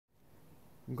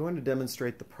I'm going to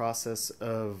demonstrate the process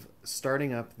of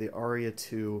starting up the Aria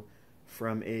 2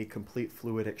 from a complete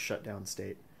fluidic shutdown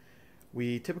state.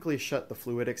 We typically shut the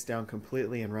fluidics down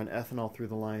completely and run ethanol through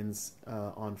the lines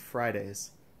on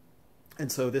Fridays. And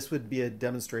so this would be a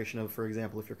demonstration of, for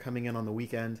example, if you're coming in on the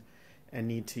weekend and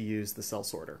need to use the cell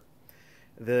sorter.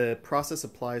 The process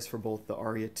applies for both the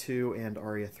Aria 2 and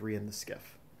Aria 3 in the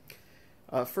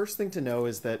SCIF. First thing to know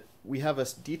is that we have a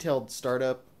detailed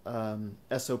startup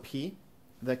SOP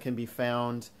that can be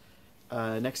found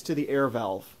next to the air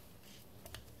valve.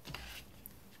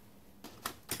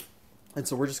 And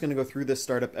so we're just going to go through this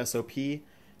startup SOP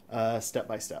step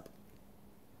by step.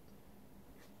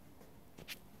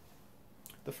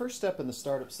 The first step in the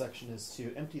startup section is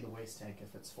to empty the waste tank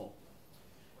if it's full.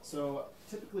 So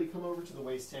typically come over to the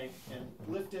waste tank and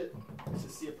lift it to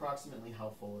see approximately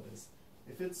how full it is.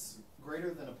 If it's greater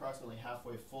than approximately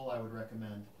halfway full, I would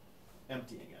recommend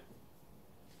emptying it.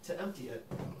 To empty it,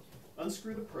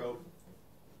 unscrew the probe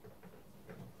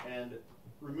and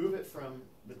remove it from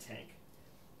the tank.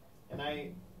 And I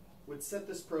would set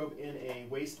this probe in a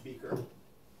waste beaker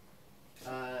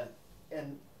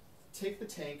and take the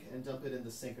tank and dump it in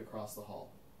the sink across the hall.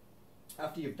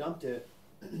 After you've dumped it,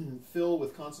 fill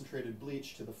with concentrated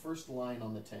bleach to the first line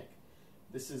on the tank.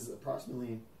 This is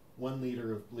approximately 1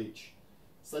 liter of bleach,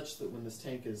 such that when this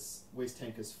waste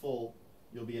tank is full,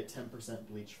 you'll be at 10%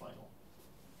 bleach final.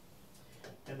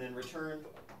 And then return,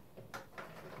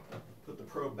 put the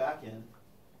probe back in,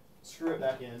 screw it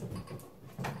back in,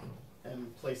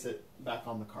 and place it back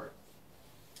on the cart.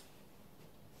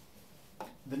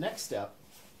 The next step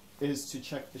is to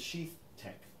check the sheath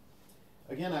tank.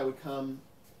 Again, I would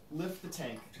lift the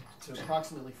tank to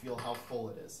approximately feel how full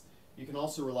it is. You can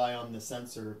also rely on the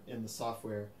sensor in the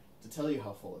software to tell you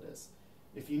how full it is.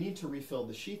 If you need to refill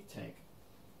the sheath tank,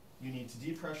 you need to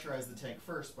depressurize the tank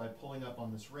first by pulling up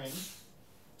on this ring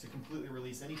to completely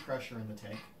release any pressure in the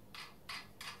tank.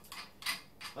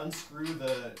 Unscrew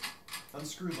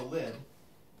the lid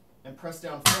and press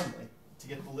down firmly to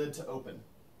get the lid to open.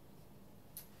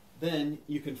 Then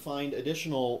you can find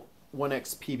additional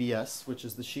 1X PBS, which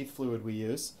is the sheath fluid we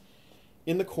use,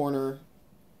 in the corner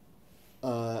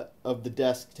of the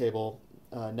desk table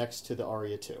next to the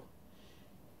Aria 2.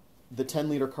 The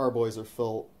 10-liter carboys are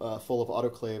full of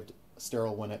autoclaved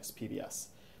sterile 1X PBS.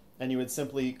 And you would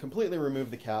simply completely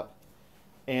remove the cap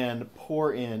and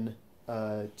pour in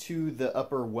to the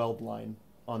upper weld line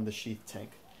on the sheath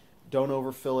tank. Don't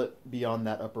overfill it beyond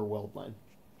that upper weld line.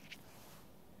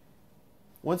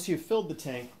 Once you've filled the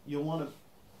tank, you'll want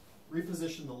to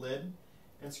reposition the lid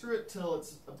and screw it till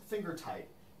it's finger tight.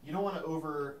 You don't want to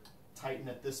over tighten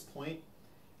at this point.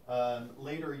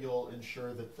 Later you'll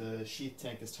ensure that the sheath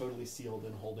tank is totally sealed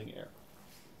and holding air.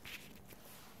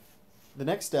 The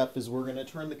next step is we're going to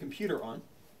turn the computer on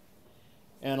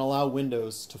and allow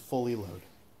Windows to fully load.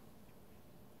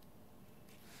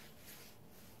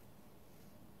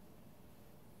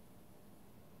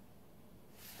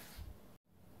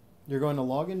 You're going to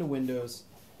log into Windows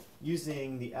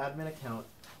using the admin account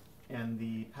and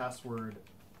the password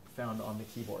found on the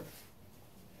keyboard.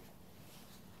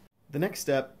 The next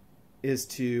step is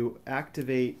to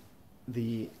activate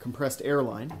the compressed air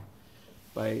line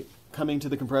by coming to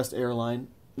the compressed air line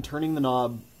and turning the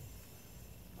knob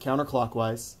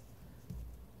counterclockwise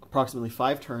approximately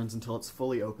 5 turns until it's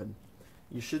fully open.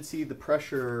 You should see the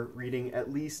pressure reading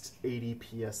at least 80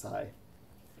 psi.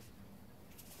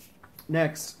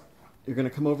 Next, you're going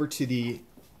to come over to the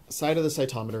side of the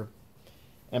cytometer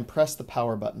and press the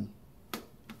power button.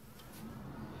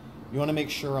 You want to make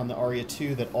sure on the Aria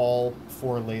 2 that all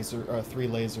 3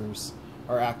 lasers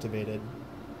are activated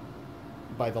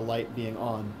by the light being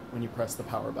on when you press the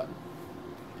power button.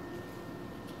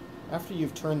 After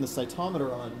you've turned the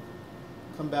cytometer on,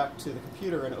 come back to the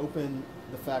computer and open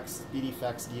the FACS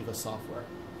Diva software.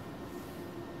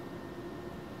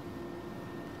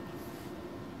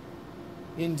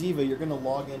 In Diva, you're going to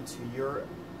log into your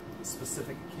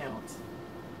specific account.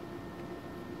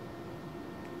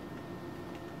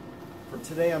 For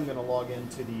today, I'm going to log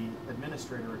into the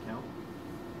administrator account.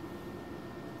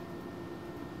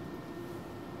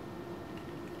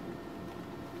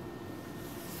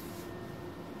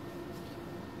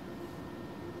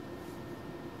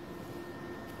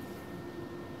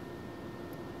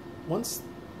 Once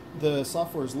the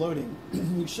software is loading,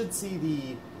 you should see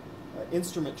the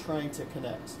instrument trying to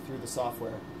connect through the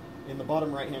software. In the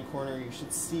bottom right-hand corner, you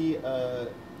should see a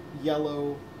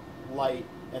yellow light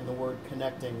and the word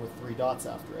connecting with 3 dots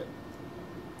after it.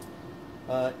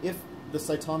 If the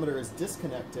cytometer is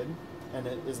disconnected and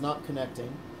it is not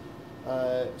connecting,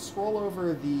 scroll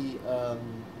over the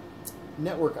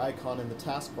network icon in the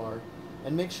taskbar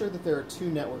and make sure that there are two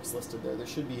networks listed there. There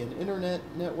should be an internet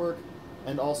network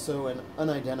and also an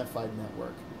unidentified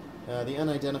network. The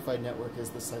unidentified network is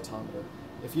the cytometer.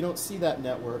 If you don't see that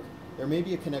network, there may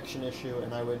be a connection issue,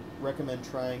 and I would recommend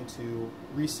trying to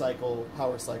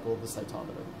power cycle the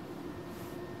cytometer.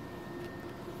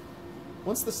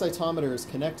 Once the cytometer is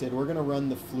connected, we're going to run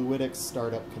the fluidics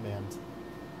startup command.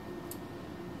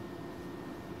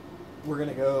 We're going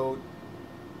to go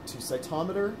to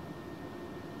cytometer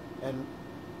and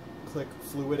click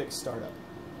fluidics startup.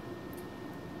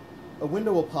 A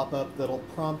window will pop up that'll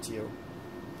prompt you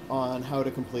on how to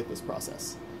complete this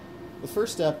process. The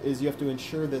first step is you have to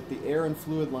ensure that the air and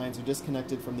fluid lines are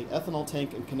disconnected from the ethanol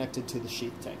tank and connected to the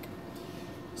sheath tank.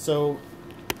 So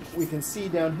we can see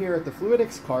down here at the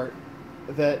fluidics cart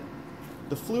that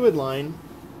the fluid line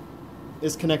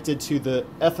is connected to the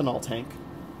ethanol tank,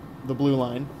 the blue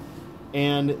line,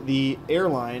 and the air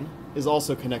line is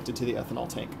also connected to the ethanol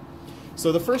tank.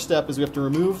 So the first step is we have to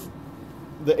remove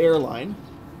the air line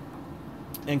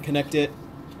and connect it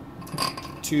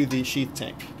to the sheath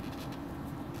tank.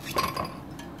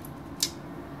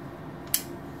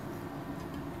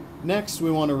 Next, we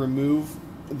want to remove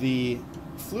the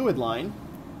fluid line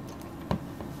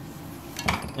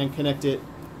and connect it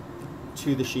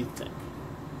to the sheath tank.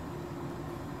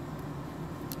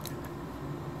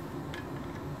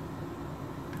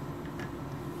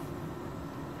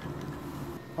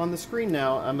 On the screen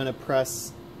now, I'm going to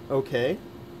press OK,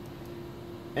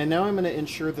 and now I'm going to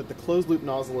ensure that the closed loop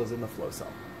nozzle is in the flow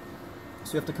cell.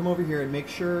 So you have to come over here and make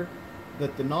sure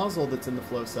that the nozzle that's in the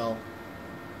flow cell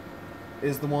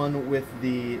is the one with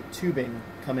the tubing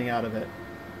coming out of it.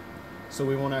 So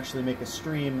we won't actually make a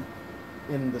stream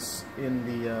in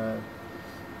the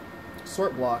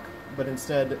sort block, but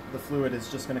instead the fluid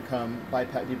is just going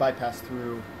to be bypassed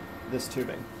through this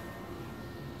tubing.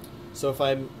 So if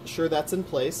I'm sure that's in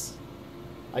place,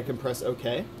 I can press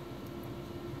OK.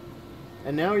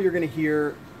 And now you're going to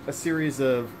hear a series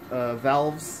of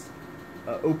valves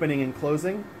opening and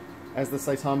closing as the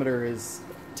cytometer is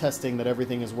testing that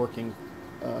everything is working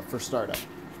for startup.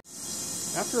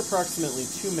 After approximately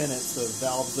 2 minutes of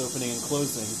valves opening and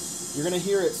closing, you're going to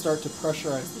hear it start to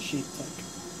pressurize the sheath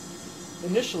tank.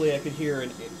 Initially I could hear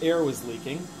air was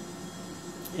leaking,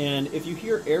 and if you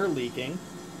hear air leaking,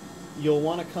 you'll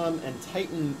want to come and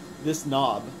tighten this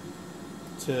knob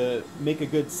to make a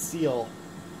good seal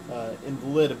in the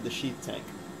lid of the sheath tank.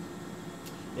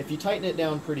 If you tighten it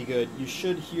down pretty good, you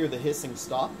should hear the hissing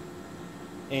stop,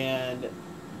 and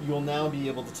you'll now be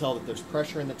able to tell that there's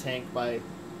pressure in the tank by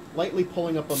lightly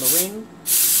pulling up on the ring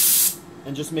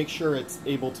and just make sure it's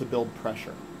able to build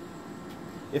pressure.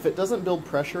 If it doesn't build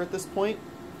pressure at this point,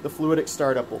 the fluidic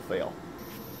startup will fail.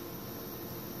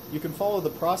 You can follow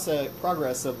the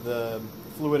progress of the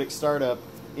fluidic startup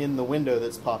in the window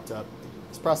that's popped up.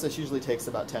 This process usually takes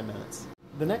about 10 minutes.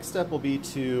 The next step will be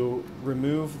to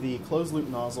remove the closed loop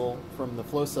nozzle from the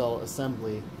flow cell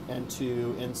assembly and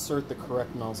to insert the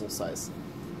correct nozzle size.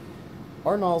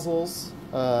 Our nozzles,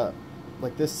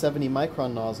 like this 70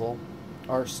 micron nozzle,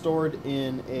 are stored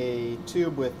in a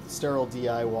tube with sterile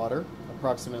DI water,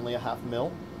 approximately ½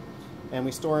 mil, and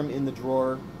we store them in the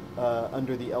drawer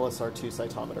under the LSR2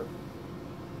 cytometer.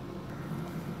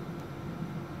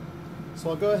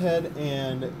 So I'll go ahead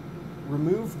and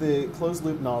remove the closed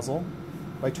loop nozzle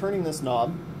by turning this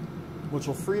knob, which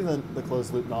will free the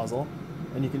closed loop nozzle,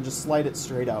 and you can just slide it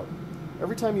straight out.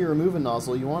 Every time you remove a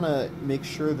nozzle, you want to make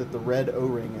sure that the red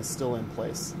O-ring is still in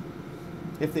place.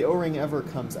 If the O-ring ever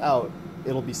comes out,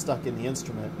 it'll be stuck in the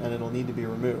instrument and it'll need to be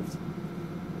removed.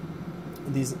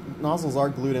 These nozzles are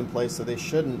glued in place, so they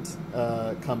shouldn't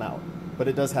come out, but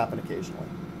it does happen occasionally.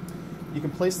 You can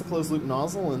place the closed loop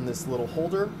nozzle in this little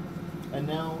holder, and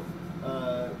now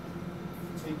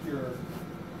take your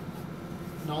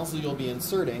nozzle you'll be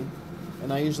inserting,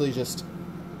 and I usually just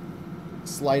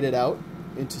slide it out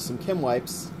into some Kim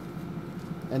wipes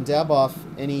and dab off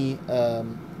any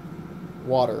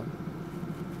water,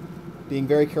 being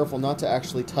very careful not to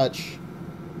actually touch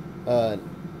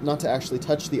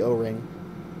the O-ring,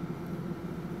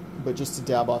 but just to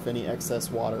dab off any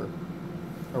excess water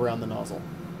around the nozzle.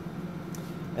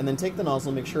 And then take the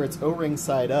nozzle, make sure it's O-ring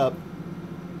side up,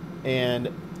 and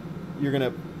you're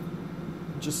going to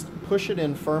just push it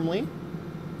in firmly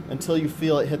until you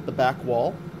feel it hit the back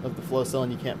wall of the flow cell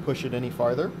and you can't push it any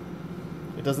farther.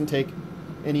 It doesn't take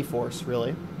any force,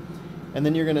 really. And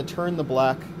then you're going to turn the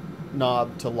black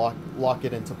knob to lock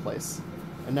it into place.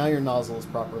 And now your nozzle is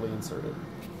properly inserted.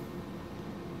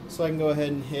 So I can go ahead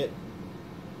and hit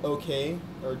OK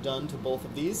or done to both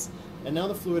of these, and now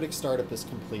the fluidic startup is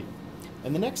complete.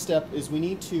 And the next step is we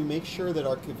need to make sure that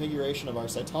our configuration of our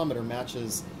cytometer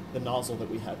matches the nozzle that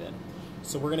we have in.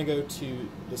 So we're going to go to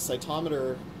the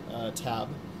cytometer tab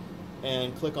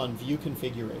and click on View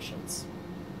Configurations.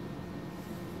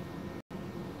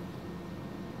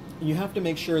 You have to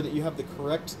make sure that you have the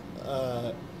correct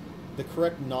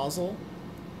nozzle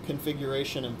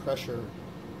configuration and pressure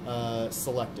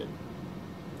selected.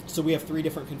 So we have 3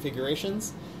 different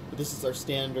configurations, but this is our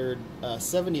standard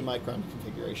 70 micron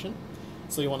configuration.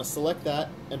 So you want to select that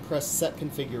and press Set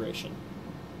Configuration.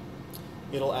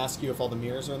 It'll ask you if all the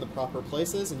mirrors are in the proper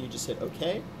places, and you just hit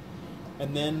OK,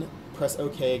 and then press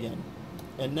OK again.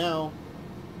 And now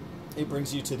it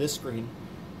brings you to this screen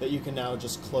that you can now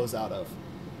just close out of.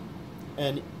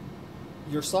 And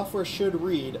your software should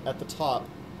read at the top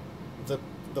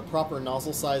the proper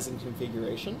nozzle size and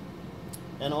configuration.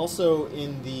 And also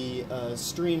in the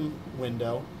stream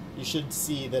window, you should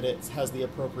see that it has the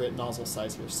appropriate nozzle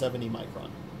size here, 70 micron.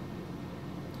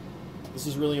 This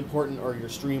is really important or your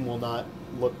stream will not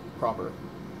look proper.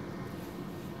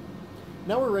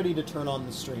 Now we're ready to turn on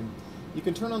the stream. You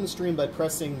can turn on the stream by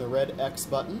pressing the red X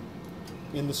button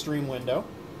in the stream window,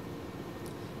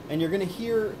 and you're going to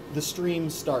hear the stream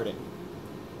starting.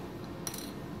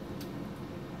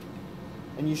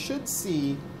 And you should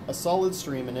see a solid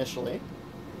stream initially,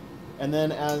 and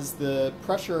then as the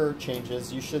pressure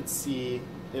changes, you should see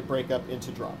it break up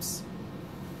into drops.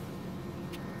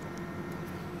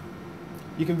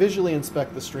 You can visually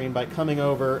inspect the stream by coming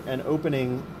over and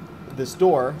opening this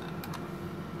door,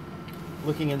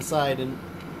 looking inside and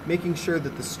making sure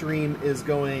that the stream is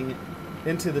going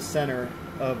into the center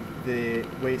of the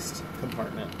waste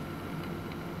compartment.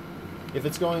 If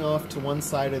it's going off to one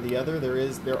side or the other,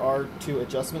 there are 2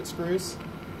 adjustment screws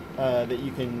that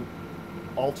you can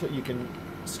alter. You can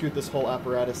scoot this whole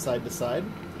apparatus side to side.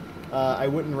 I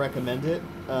wouldn't recommend it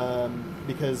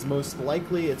because most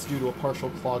likely it's due to a partial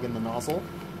clog in the nozzle.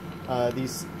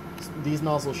 These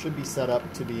nozzles should be set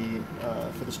up to be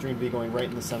for the stream to be going right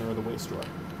in the center of the waste drawer.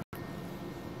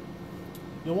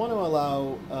 You'll want to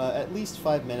allow at least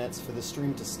 5 minutes for the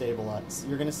stream to stabilize.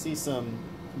 You're going to see some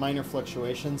minor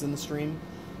fluctuations in the stream.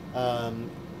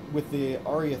 With the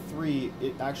Aria 3,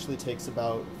 it actually takes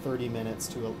about 30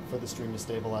 minutes for the stream to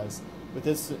stabilize. With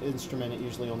this instrument, it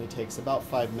usually only takes about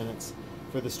 5 minutes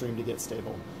for the stream to get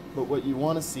stable. But what you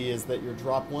want to see is that your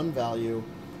drop 1 value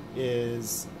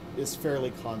is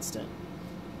fairly constant.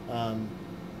 And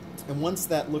once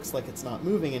that looks like it's not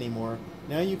moving anymore,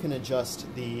 now you can adjust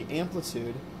the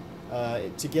amplitude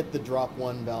to get the drop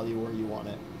 1 value where you want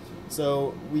it.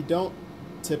 So we don't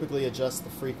typically adjust the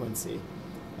frequency.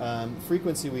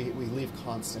 Frequency we leave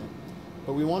constant,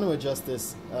 but we want to adjust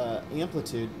this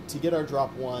amplitude to get our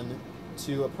drop 1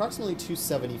 to approximately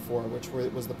 274, which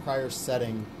was the prior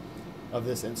setting of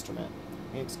this instrument.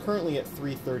 And it's currently at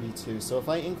 332, so if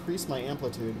I increase my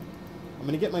amplitude, I'm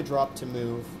going to get my drop to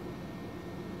move.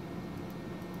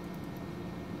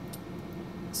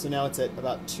 So now it's at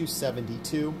about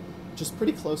 272, which is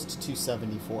pretty close to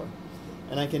 274.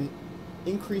 And I can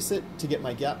increase it to get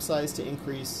my gap size to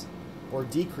increase, or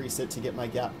decrease it to get my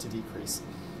gap to decrease.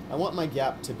 I want my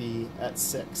gap to be at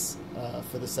 6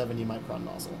 for the 70 micron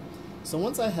nozzle. So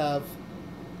once I have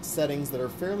settings that are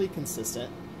fairly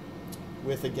consistent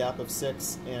with a gap of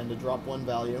 6 and a drop 1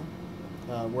 value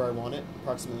where I want it,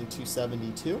 approximately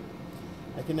 272,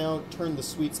 I can now turn the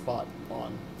sweet spot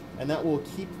on, and that will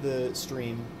keep the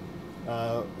stream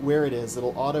where it is.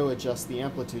 It'll auto adjust the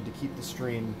amplitude to keep the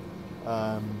stream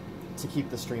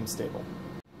stable.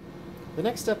 The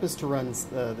next step is to run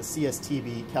the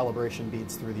CST calibration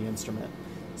beads through the instrument.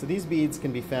 So these beads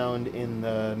can be found in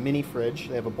the mini fridge.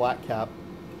 They have a black cap.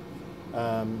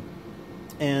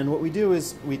 And what we do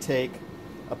is we take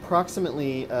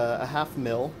approximately a half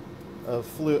mil of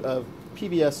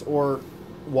PBS or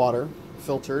water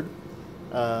filtered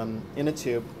in a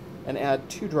tube and add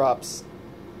 2 drops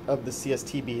of the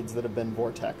CST beads that have been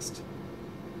vortexed.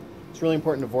 It's really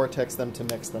important to vortex them to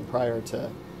mix them prior to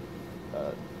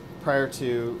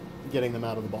getting them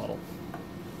out of the bottle.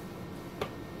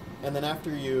 And then after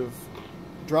you've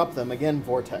dropped them, again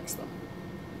vortex them.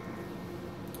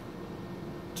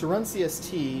 To run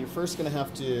CST, you're first going to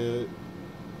have to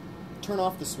turn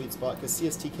off the sweet spot because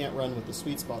CST can't run with the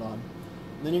sweet spot on.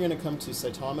 And then you're going to come to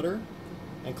cytometer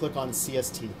and click on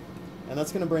CST. And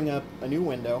that's going to bring up a new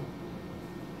window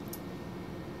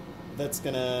that's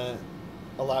going to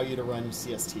allow you to run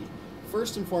CST.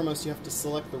 First and foremost, you have to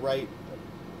select the right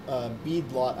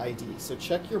bead lot ID. So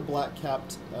check your black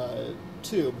capped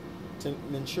tube to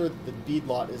ensure that the bead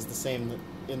lot is the same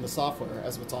in the software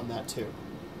as what's on that tube.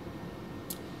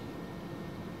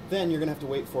 Then you're going to have to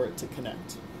wait for it to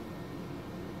connect.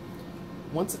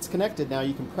 Once it's connected, now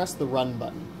you can press the run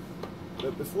button.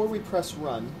 But before we press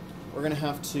run, we're going to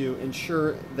have to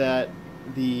ensure that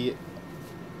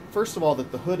first of all,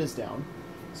 that the hood is down.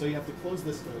 So you have to close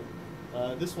this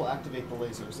hood. This will activate the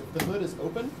lasers. If the hood is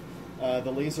open,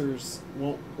 the lasers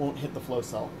won't hit the flow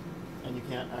cell, and you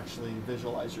can't actually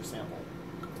visualize your sample.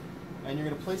 And you're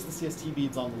going to place the CST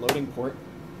beads on the loading port,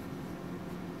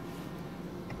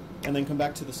 and then come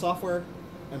back to the software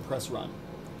and press run.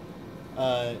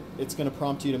 It's going to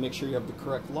prompt you to make sure you have the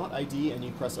correct lot ID, and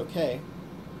you press OK.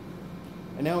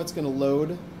 And now it's going to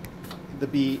load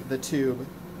the tube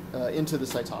into the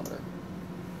cytometer.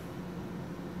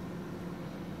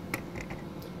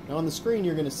 Now on the screen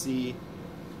you're going to see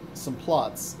some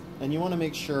plots, and you want to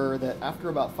make sure that after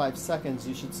about 5 seconds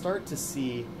you should start to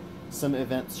see some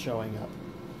events showing up.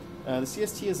 The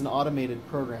CST is an automated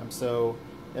program, so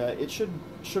it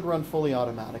should run fully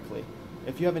automatically.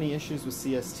 If you have any issues with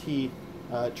CST,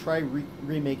 try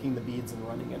remaking the beads and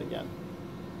running it again.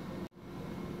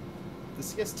 The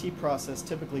CST process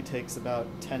typically takes about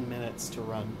 10 minutes to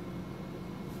run.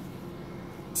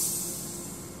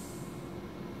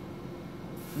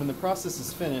 When the process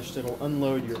is finished, it'll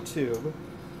unload your tube,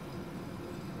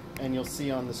 and you'll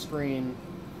see on the screen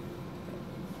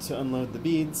to unload the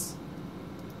beads,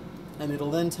 and it'll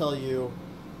then tell you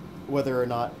whether or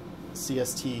not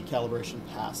CST calibration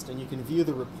passed. And you can view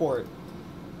the report.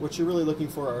 What you're really looking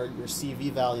for are your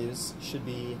CV values should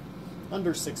be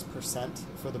under 6%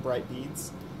 for the bright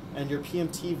beads, and your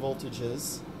PMT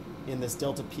voltages in this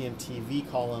delta PMT-V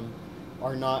column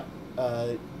are not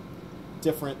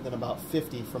different than about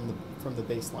 50 from the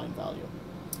baseline value.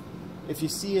 If you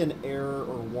see an error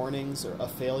or warnings or a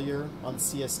failure on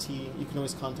CST, you can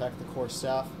always contact the core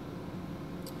staff.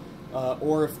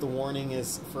 Or if the warning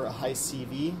is for a high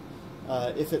CV,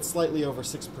 if it's slightly over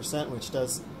 6%, which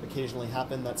does occasionally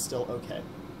happen, that's still okay.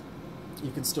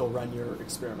 You can still run your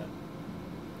experiment.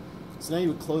 So now you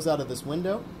would close out of this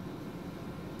window,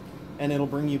 and it'll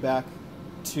bring you back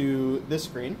to this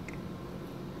screen,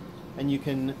 and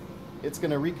it's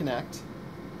going to reconnect.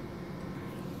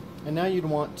 And now you'd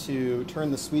want to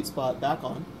turn the sweet spot back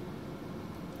on.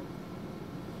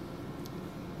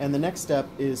 And the next step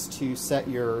is to set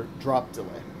your drop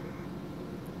delay.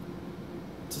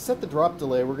 To set the drop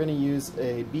delay, we're going to use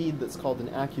a bead that's called an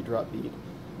Accudrop bead.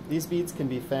 These beads can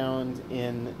be found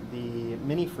in the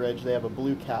mini fridge. They have a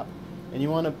blue cap. And you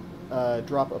want to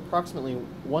drop approximately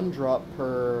 1 drop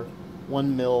per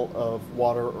 1 mil of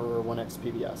water or 1x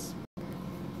PBS.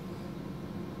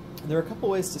 There are a couple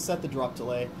ways to set the drop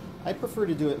delay. I prefer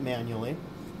to do it manually,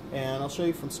 and I'll show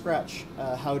you from scratch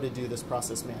how to do this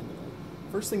process manually.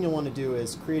 First thing you'll want to do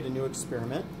is create a new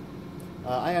experiment.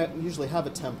 I usually have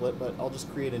a template, but I'll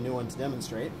just create a new one to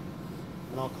demonstrate,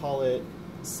 and I'll call it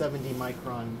 70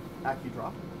 micron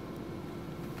Accudrop.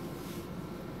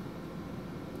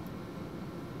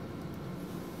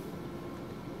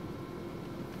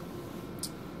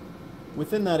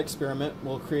 Within that experiment,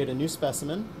 we'll create a new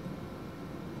specimen,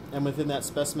 and within that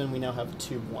specimen we now have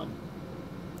tube 1.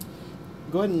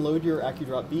 Go ahead and load your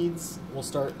Accudrop beads. We'll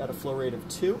start at a flow rate of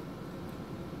 2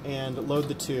 and load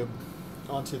the tube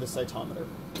onto the cytometer.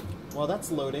 While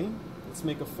that's loading, let's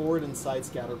make a forward and side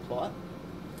scatter plot.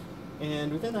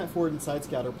 And within that forward and side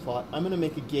scatter plot, I'm going to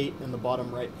make a gate in the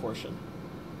bottom right portion.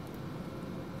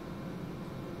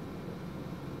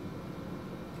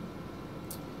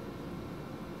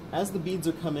 As the beads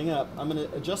are coming up, I'm going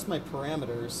to adjust my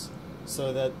parameters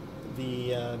so that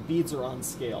the beads are on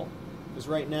scale. Because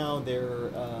right now they're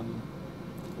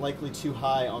likely too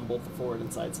high on both the forward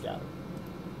and side scatter.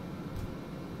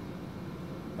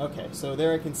 Okay, so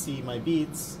there I can see my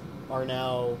beads are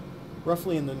now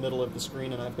roughly in the middle of the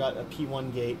screen, and I've got a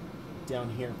P1 gate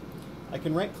down here. I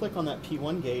can right-click on that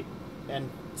P1 gate and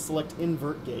select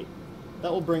Invert Gate.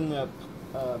 That will bring up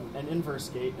an inverse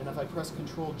gate, and if I press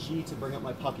Ctrl-G to bring up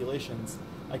my populations,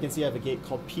 I can see I have a gate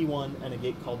called P1 and a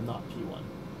gate called not P1.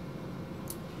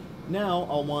 Now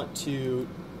I'll want to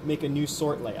make a new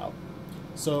sort layout.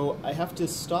 So I have to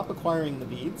stop acquiring the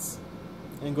beads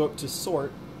and go up to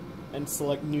Sort and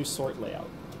select New Sort Layout.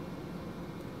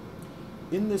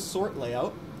 In this sort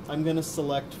layout, I'm going to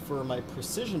select for my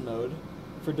precision mode.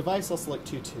 For device, I'll select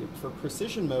 2 tube. For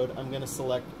precision mode, I'm going to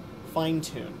select Fine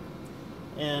Tune.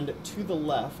 And to the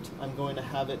left, I'm going to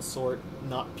have it sort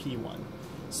not P1.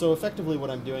 So effectively what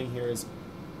I'm doing here is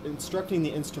instructing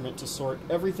the instrument to sort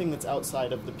everything that's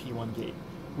outside of the P1 gate,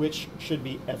 which should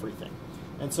be everything.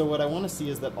 And so what I want to see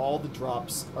is that all the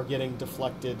drops are getting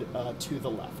deflected to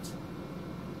the left.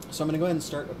 So I'm going to go ahead and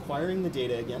start acquiring the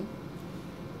data again.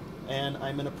 And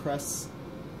I'm going to press,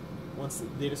 once the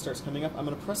data starts coming up, I'm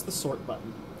going to press the sort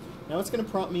button. Now it's going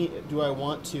to prompt me, do I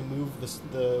want to move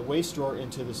the waste drawer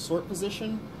into the sort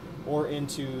position or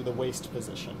into the waste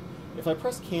position? If I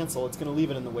press cancel, it's going to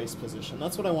leave it in the waste position.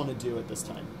 That's what I want to do at this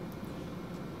time.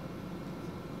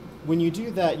 When you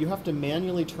do that, you have to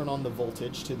manually turn on the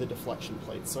voltage to the deflection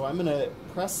plate. So I'm going to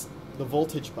press the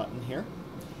voltage button here.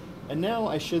 And now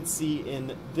I should see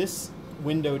in this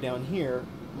window down here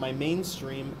my main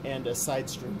stream and a side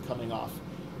stream coming off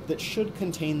that should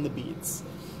contain the beads.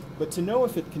 But to know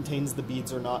if it contains the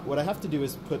beads or not, what I have to do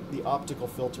is put the optical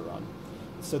filter on.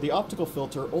 So the optical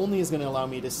filter only is going to allow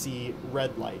me to see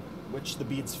red light, which the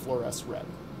beads fluoresce red.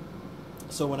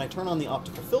 So when I turn on the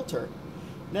optical filter,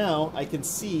 now I can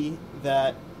see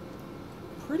that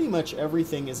pretty much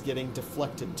everything is getting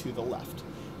deflected to the left.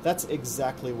 That's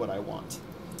exactly what I want.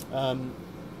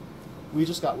 We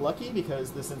just got lucky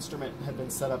because this instrument had been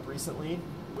set up recently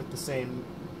with the same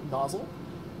nozzle.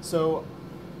 So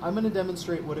I'm going to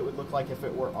demonstrate what it would look like if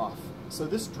it were off. So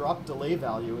this drop delay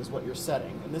value is what you're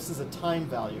setting, and this is a time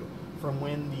value from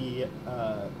when the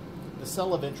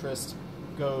cell of interest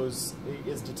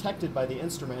is detected by the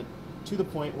instrument to the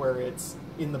point where it's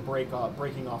in the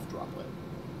breaking off droplet.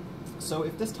 So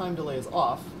if this time delay is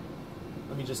off,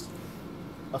 let me just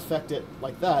affect it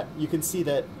like that, you can see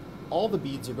that all the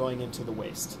beads are going into the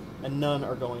waste and none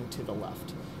are going to the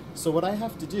left. So what I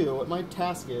have to do, what my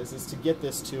task is to get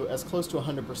this to as close to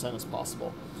 100% as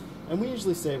possible. And we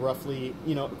usually say roughly,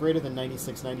 greater than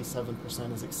 96,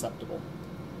 97% is acceptable.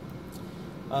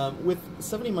 With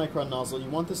 70 micron nozzle, you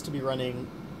want this to be running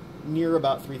near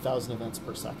about 3,000 events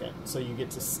per second, so you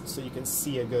can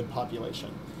see a good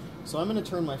population. So I'm going to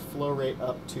turn my flow rate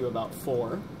up to about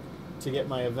 4 to get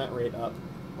my event rate up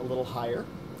a little higher.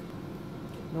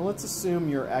 Now let's assume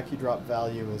your Accudrop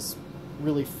value is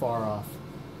really far off.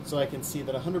 So I can see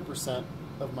that 100%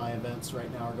 of my events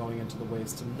right now are going into the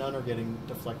waste and none are getting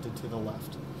deflected to the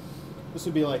left. This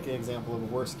would be like an example of a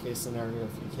worst case scenario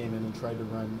if you came in and tried to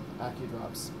run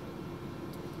Accudrops.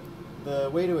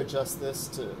 The way to adjust this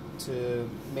to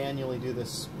manually do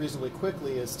this reasonably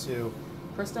quickly is to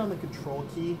press down the control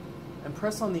key and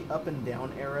press on the up and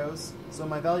down arrows. So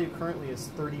my value currently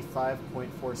is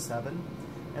 35.47,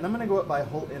 and I'm going to go up by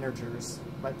whole integers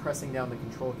by pressing down the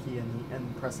control key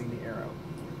and pressing the arrow.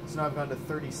 So now I've gone to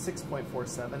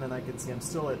 36.47, and I can see I'm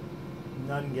still at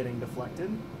none getting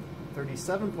deflected.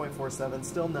 37.47,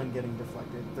 still none getting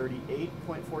deflected.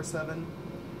 38.47,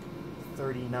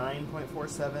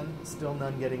 39.47, still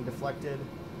none getting deflected.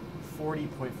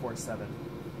 40.47.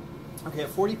 Okay, at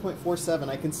 40.47,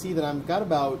 I can see that I've got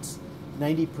about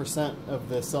 90% of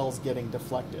the cells getting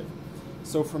deflected.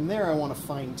 So from there, I want to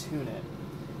fine-tune it.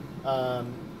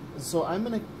 So I'm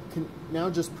going to now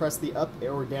just press the up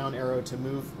or down arrow to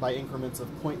move by increments of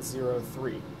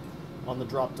 0.03 on the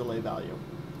drop delay value.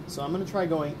 So I'm going to try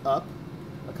going up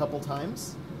a couple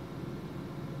times.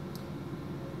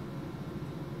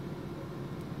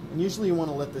 And usually you want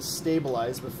to let this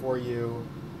stabilize before you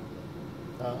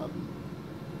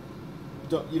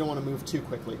you don't want to move too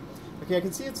quickly. Okay, I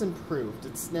can see it's improved.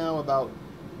 It's now about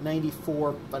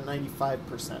 94, about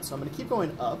 95%. So I'm going to keep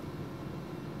going up.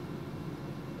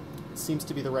 It seems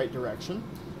to be the right direction.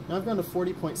 Now I've gone to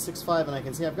 40.65, and I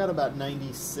can see I've got about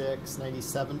 96,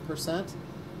 97%.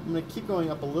 I'm going to keep going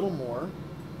up a little more.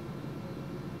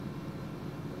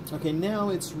 Okay, now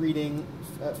it's reading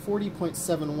at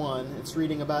 40.71. It's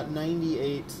reading about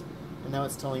 98, and now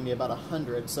it's telling me about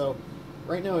 100. So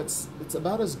right now it's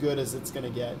about as good as it's going to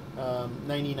get.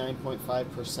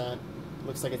 99.5%.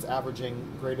 Looks like it's averaging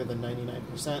greater than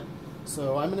 99%.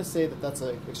 So I'm going to say that that's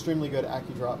an extremely good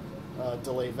Accudrop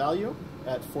delay value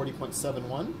at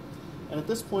 40.71. And at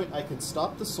this point I can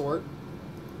stop the sort,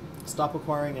 stop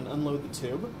acquiring, and unload the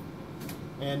tube.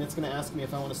 And it's going to ask me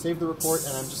if I want to save the report,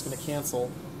 and I'm just going to cancel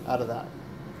out of that.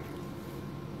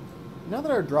 Now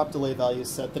that our drop delay value is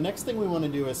set, the next thing we want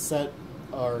to do is set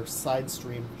our side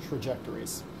stream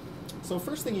trajectories. So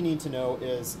first thing you need to know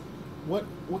is what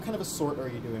kind of a sort are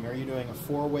you doing? Are you doing a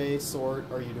four-way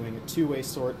sort? Are you doing a two-way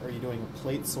sort? Are you doing a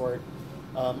plate sort?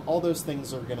 All those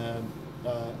things are going to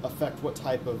affect what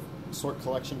type of sort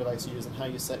collection device you use and how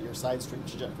you set your side stream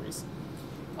trajectories.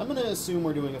 I'm going to assume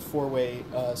we're doing a four-way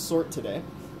sort today.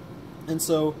 And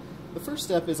so the first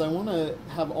step is I want to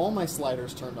have all my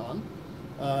sliders turned on.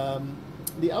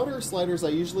 The outer sliders I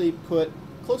usually put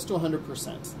close to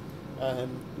 100%.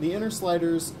 The inner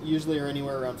sliders usually are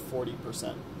anywhere around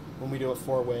 40% when we do a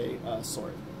four-way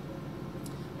sort.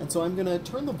 And so I'm going to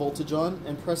turn the voltage on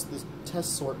and press the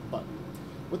test sort button.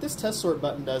 What this test sort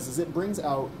button does is it brings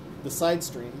out the side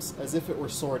streams as if it were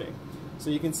sorting. So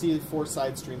you can see 4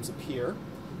 side streams appear,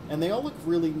 and they all look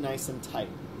really nice and tight.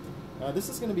 This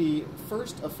is going to be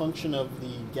first a function of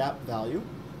the gap value,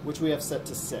 which we have set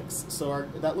to 6. So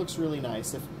that looks really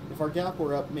nice. If our gap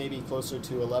were up maybe closer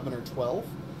to 11 or 12,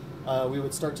 we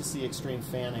would start to see extreme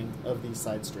fanning of these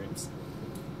side streams.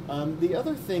 The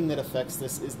other thing that affects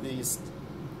this is these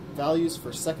values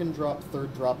for second drop,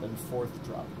 third drop, and fourth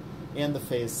drop, and the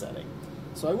phase setting.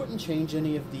 So I wouldn't change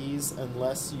any of these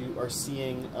unless you are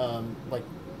seeing, like,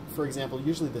 for example,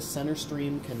 usually the center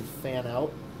stream can fan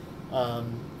out,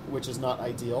 which is not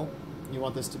ideal. You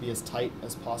want this to be as tight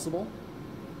as possible.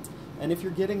 And if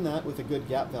you're getting that with a good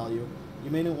gap value,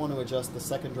 you may not want to adjust the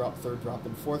second drop, third drop,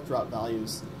 and fourth drop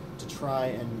values to try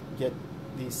and get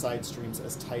these side streams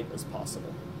as tight as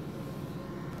possible.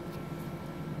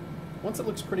 Once it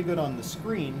looks pretty good on the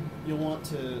screen, you'll want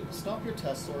to stop your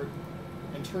test sort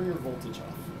and turn your voltage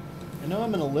off. And now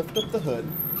I'm going to lift up the hood,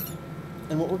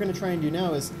 and what we're going to try and do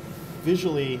now is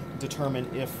visually determine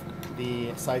if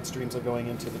the side streams are going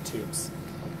into the tubes.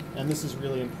 And this is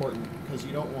really important because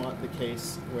you don't want the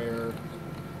case where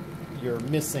you're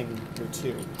missing your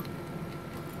tube,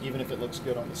 even if it looks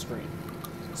good on the screen.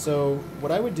 So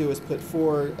what I would do is put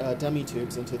 4 dummy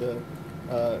tubes into the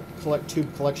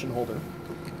tube collection holder,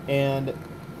 and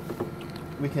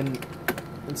we can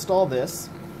install this.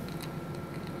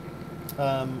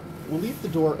 We'll leave the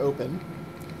door open,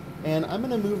 and I'm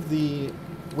going to move the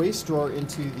waste drawer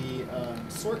into the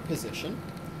sort position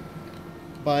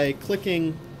by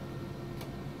clicking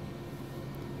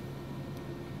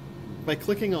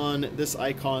on this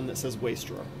icon that says waste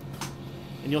drawer.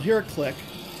 And you'll hear a click,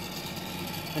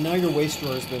 and now your waste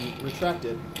drawer has been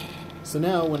retracted. So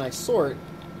now when I sort,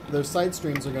 those side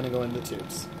streams are going to go in the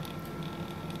tubes.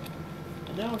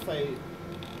 And now if I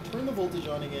turn the voltage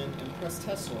on again and press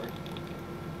test sort,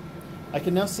 I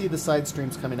can now see the side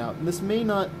streams coming out. And this may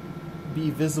not be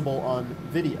visible on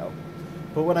video,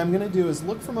 but what I'm going to do is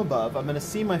look from above. I'm going to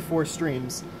see my 4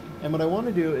 streams, and what I want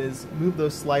to do is move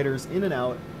those sliders in and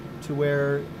out to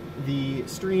where the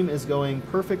stream is going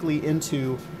perfectly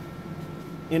into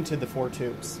the 4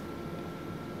 tubes.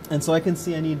 And so I can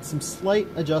see I need some slight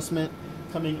adjustment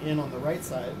coming in on the right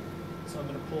side. So I'm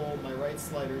going to pull my right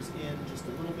sliders in just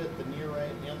a little bit, the near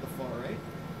right and the far right.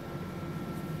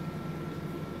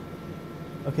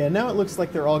 Okay, and now it looks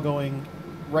like they're all going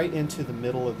right into the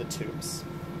middle of the tubes.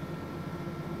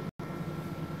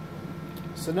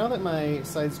 So now that my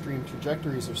side stream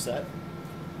trajectories are set,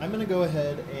 I'm going to go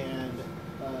ahead and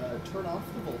turn off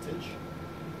the voltage.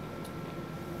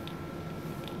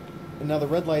 And now the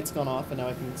red light's gone off, and now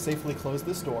I can safely close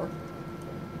this door.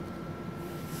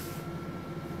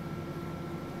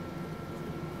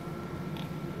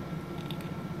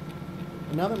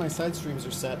 And now that my side streams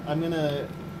are set,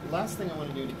 last thing I want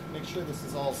to do to make sure this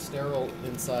is all sterile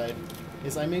inside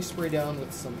is I may spray down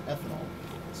with some ethanol.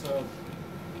 So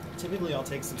typically I'll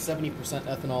take some 70%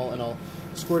 ethanol and I'll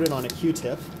squirt it on a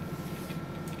Q-tip,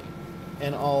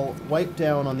 and I'll wipe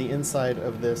down on the inside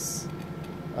of this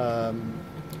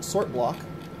sort block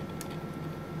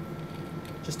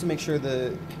just to make sure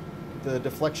the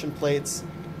deflection plates,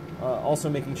 also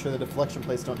making sure the deflection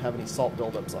plates don't have any salt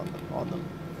buildups on them.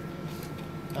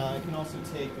 I can also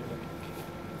take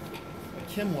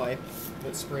a Kim wipe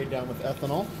that's sprayed down with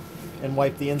ethanol and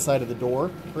wipe the inside of the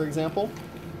door, for example.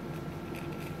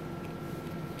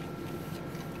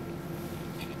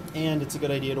 And it's a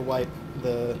good idea to wipe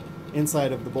the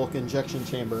inside of the bulk injection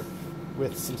chamber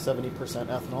with some 70%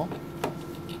 ethanol,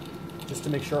 just to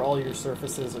make sure all your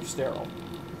surfaces are sterile.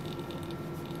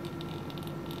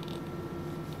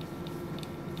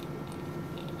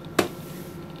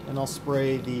 And I'll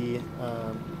spray the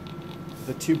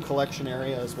tube collection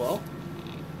area as well.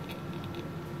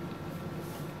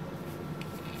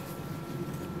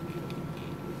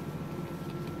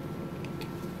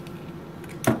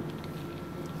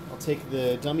 I'll take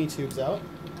the dummy tubes out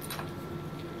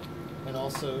and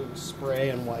also spray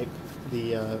and wipe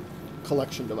the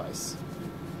collection device.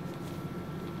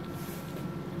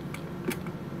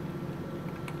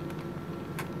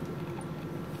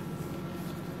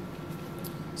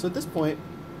 So at this point,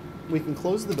 we can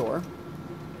close the door.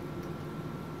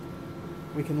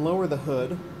 We can lower the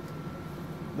hood.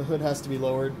 The hood has to be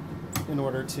lowered in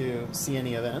order to see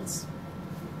any events.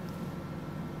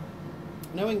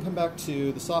 Now we can come back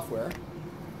to the software,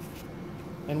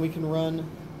 and we can run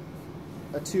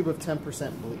a tube of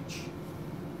 10% bleach.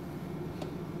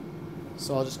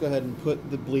 So I'll just go ahead and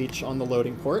put the bleach on the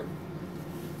loading port.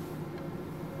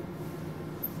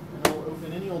 And I'll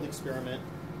open any old experiment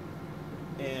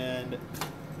and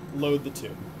load the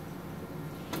tube.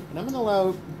 And I'm going to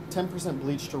allow 10%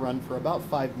 bleach to run for about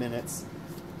 5 minutes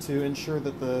to ensure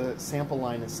that the sample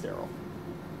line is sterile.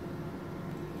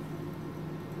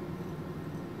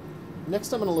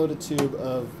 Next, I'm going to load a tube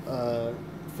of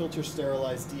filter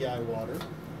sterilized DI water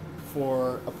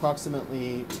for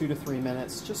approximately 2 to 3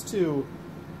 minutes, just to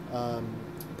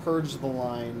purge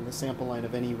the sample line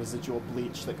of any residual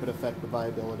bleach that could affect the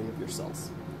viability of your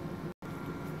cells.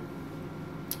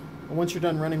 And once you're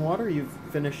done running water, you've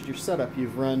finished your setup.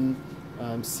 You've run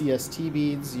CST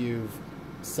beads, you've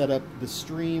set up the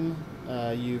stream,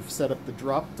 you've set up the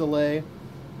drop delay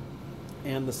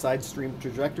and the side stream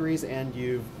trajectories, and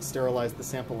you've sterilized the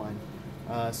sample line.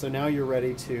 So now you're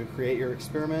ready to create your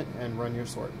experiment and run your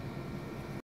sort.